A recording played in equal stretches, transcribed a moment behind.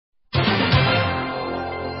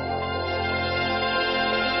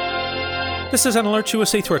This is an Alert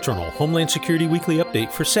USA Threat Journal Homeland Security Weekly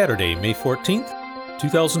Update for Saturday, May 14th,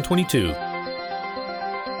 2022.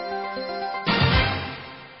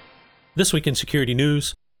 This week in security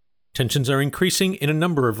news, tensions are increasing in a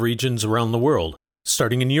number of regions around the world,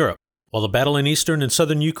 starting in Europe. While the battle in eastern and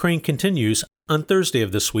southern Ukraine continues, on Thursday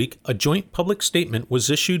of this week, a joint public statement was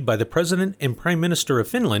issued by the President and Prime Minister of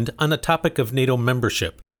Finland on the topic of NATO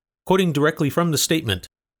membership. Quoting directly from the statement,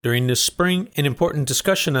 "During this spring, an important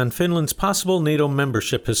discussion on Finland's possible NATO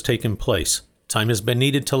membership has taken place. Time has been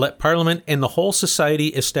needed to let Parliament and the whole society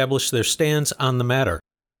establish their stands on the matter.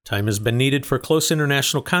 Time has been needed for close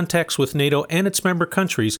international contacts with NATO and its member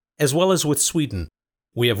countries, as well as with Sweden.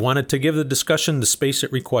 We have wanted to give the discussion the space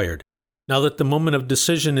it required. Now that the moment of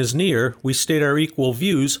decision is near, we state our equal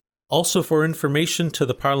views, also for information to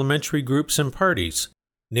the parliamentary groups and parties.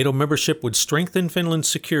 NATO membership would strengthen Finland's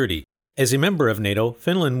security. As a member of NATO,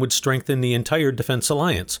 Finland would strengthen the entire defense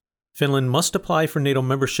alliance. Finland must apply for NATO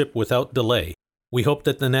membership without delay. We hope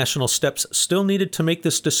that the national steps still needed to make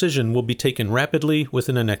this decision will be taken rapidly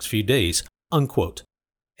within the next few days." Unquote.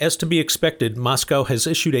 As to be expected, Moscow has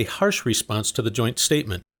issued a harsh response to the joint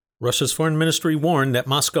statement. Russia's foreign ministry warned that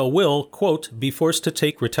Moscow will, quote, "be forced to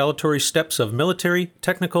take retaliatory steps of military,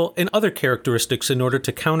 technical, and other characteristics in order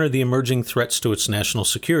to counter the emerging threats to its national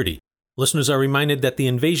security." Listeners are reminded that the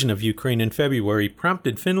invasion of Ukraine in February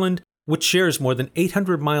prompted Finland, which shares more than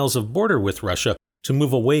 800 miles of border with Russia, to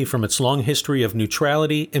move away from its long history of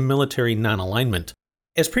neutrality and military non-alignment.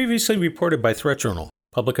 As previously reported by Threat Journal,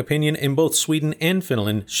 public opinion in both Sweden and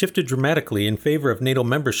Finland shifted dramatically in favor of NATO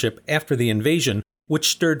membership after the invasion, which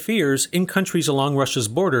stirred fears in countries along Russia's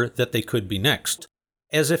border that they could be next.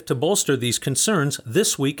 As if to bolster these concerns,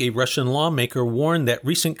 this week a Russian lawmaker warned that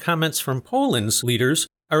recent comments from Poland's leaders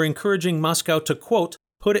are encouraging Moscow to, quote,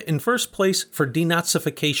 "put it in first place for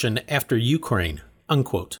denazification after Ukraine,"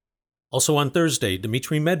 unquote. Also on Thursday,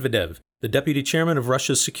 Dmitry Medvedev, the deputy chairman of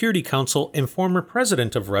Russia's Security Council and former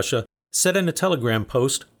president of Russia, said in a Telegram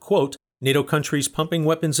post, quote, "NATO countries pumping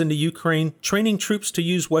weapons into Ukraine, training troops to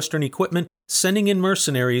use Western equipment, sending in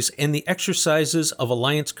mercenaries, and the exercises of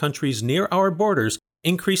alliance countries near our borders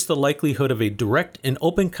increase the likelihood of a direct and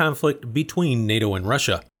open conflict between NATO and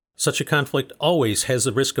Russia. Such a conflict always has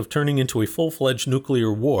the risk of turning into a full-fledged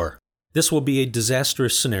nuclear war. This will be a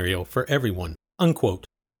disastrous scenario for everyone," unquote.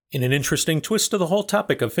 In an interesting twist to the whole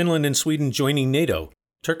topic of Finland and Sweden joining NATO,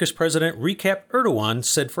 Turkish President Recep Erdogan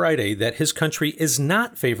said Friday that his country is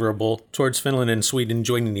not favorable towards Finland and Sweden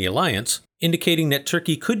joining the alliance, indicating that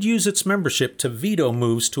Turkey could use its membership to veto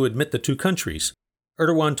moves to admit the two countries.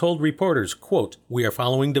 Erdogan told reporters, quote, "We are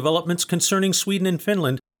following developments concerning Sweden and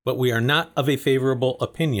Finland, but we are not of a favorable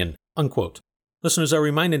opinion," unquote. Listeners are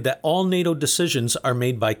reminded that all NATO decisions are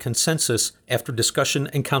made by consensus after discussion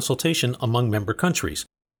and consultation among member countries.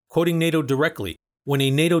 Quoting NATO directly, "When a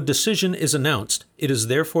NATO decision is announced, it is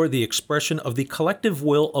therefore the expression of the collective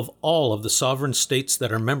will of all of the sovereign states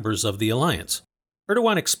that are members of the alliance."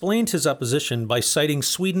 Erdogan explained his opposition by citing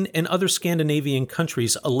Sweden and other Scandinavian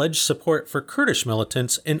countries' alleged support for Kurdish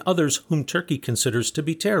militants and others whom Turkey considers to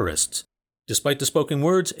be terrorists. Despite the spoken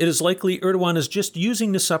words, it is likely Erdogan is just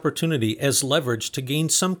using this opportunity as leverage to gain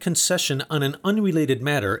some concession on an unrelated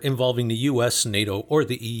matter involving the US, NATO, or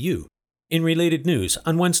the EU. In related news,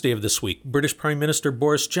 on Wednesday of this week, British Prime Minister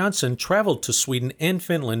Boris Johnson traveled to Sweden and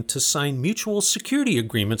Finland to sign mutual security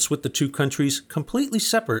agreements with the two countries completely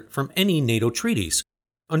separate from any NATO treaties.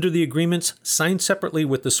 Under the agreements, signed separately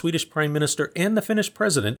with the Swedish Prime Minister and the Finnish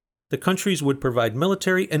President, the countries would provide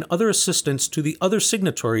military and other assistance to the other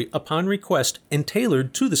signatory upon request and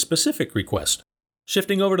tailored to the specific request.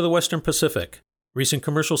 Shifting over to the Western Pacific, recent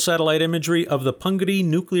commercial satellite imagery of the Punggye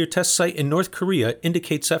nuclear test site in North Korea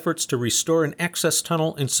indicates efforts to restore an access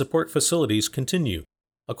tunnel and support facilities continue.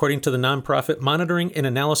 According to the nonprofit monitoring and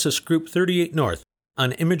analysis group 38 North,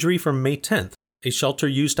 on imagery from May 10th, a shelter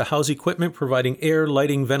used to house equipment providing air,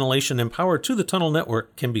 lighting, ventilation, and power to the tunnel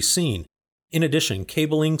network can be seen. In addition,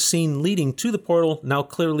 cabling seen leading to the portal now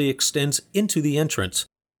clearly extends into the entrance.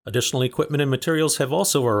 Additional equipment and materials have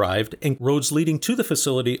also arrived, and roads leading to the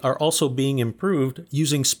facility are also being improved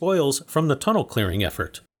using spoils from the tunnel clearing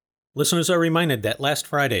effort. Listeners are reminded that last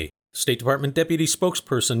Friday, State Department Deputy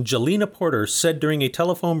Spokesperson Jelena Porter said during a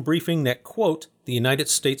telephone briefing that, quote, "the United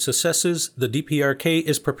States assesses the DPRK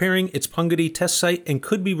is preparing its Punggye test site and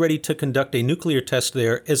could be ready to conduct a nuclear test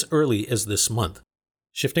there as early as this month."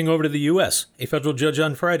 Shifting over to the U.S., a federal judge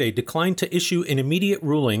on Friday declined to issue an immediate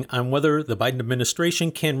ruling on whether the Biden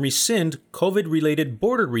administration can rescind COVID-related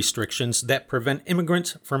border restrictions that prevent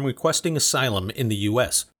immigrants from requesting asylum in the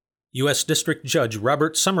U.S. U.S. District Judge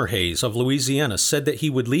Robert Summerhays of Louisiana said that he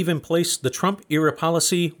would leave in place the Trump-era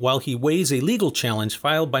policy while he weighs a legal challenge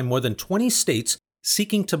filed by more than 20 states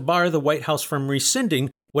seeking to bar the White House from rescinding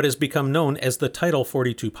what has become known as the Title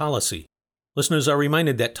 42 policy. Listeners are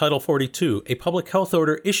reminded that Title 42, a public health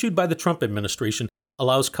order issued by the Trump administration,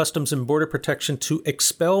 allows Customs and Border Protection to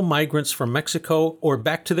expel migrants from Mexico or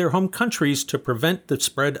back to their home countries to prevent the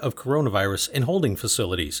spread of coronavirus in holding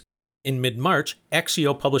facilities. In mid-March,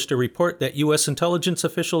 Axio published a report that U.S. intelligence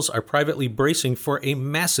officials are privately bracing for a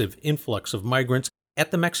massive influx of migrants at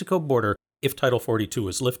the Mexico border if Title 42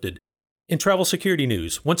 is lifted. In travel security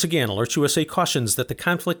news, once again, Alerts USA cautions that the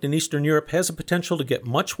conflict in Eastern Europe has a potential to get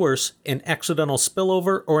much worse, and accidental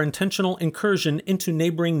spillover or intentional incursion into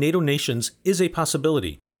neighboring NATO nations is a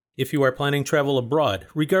possibility. If you are planning travel abroad,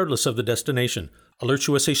 regardless of the destination, Alerts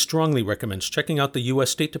USA strongly recommends checking out the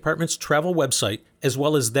U.S. State Department's travel website, as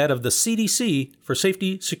well as that of the CDC for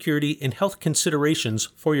safety, security, and health considerations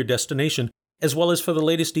for your destination, as well as for the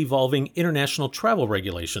latest evolving international travel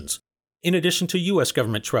regulations. In addition to U.S.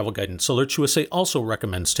 government travel guidance, Alerts USA also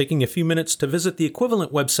recommends taking a few minutes to visit the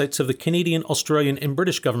equivalent websites of the Canadian, Australian, and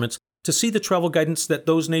British governments to see the travel guidance that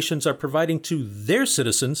those nations are providing to their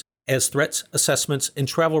citizens, as threats, assessments, and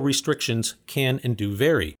travel restrictions can and do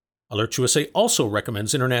vary. Alerts USA also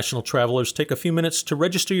recommends international travelers take a few minutes to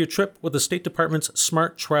register your trip with the State Department's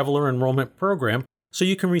Smart Traveler Enrollment Program so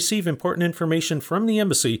you can receive important information from the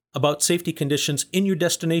embassy about safety conditions in your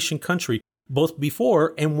destination country, both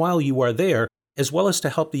before and while you are there, as well as to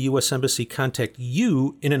help the U.S. Embassy contact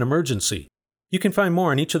you in an emergency. You can find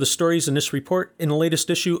more on each of the stories in this report in the latest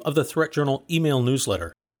issue of the Threat Journal email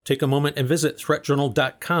newsletter. Take a moment and visit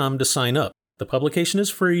threatjournal.com to sign up. The publication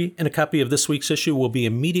is free, and a copy of this week's issue will be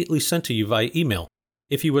immediately sent to you via email.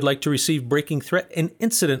 If you would like to receive breaking threat and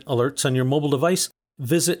incident alerts on your mobile device,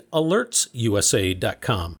 visit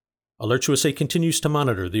alertsusa.com. Alerts USA continues to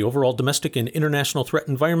monitor the overall domestic and international threat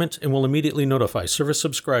environment and will immediately notify service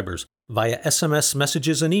subscribers via SMS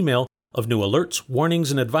messages and email of new alerts,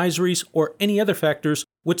 warnings, and advisories, or any other factors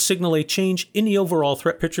which signal a change in the overall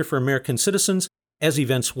threat picture for American citizens as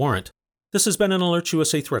events warrant. This has been an Alerts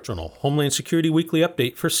USA Threat Journal Homeland Security Weekly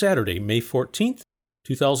Update for Saturday, May 14th,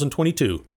 2022.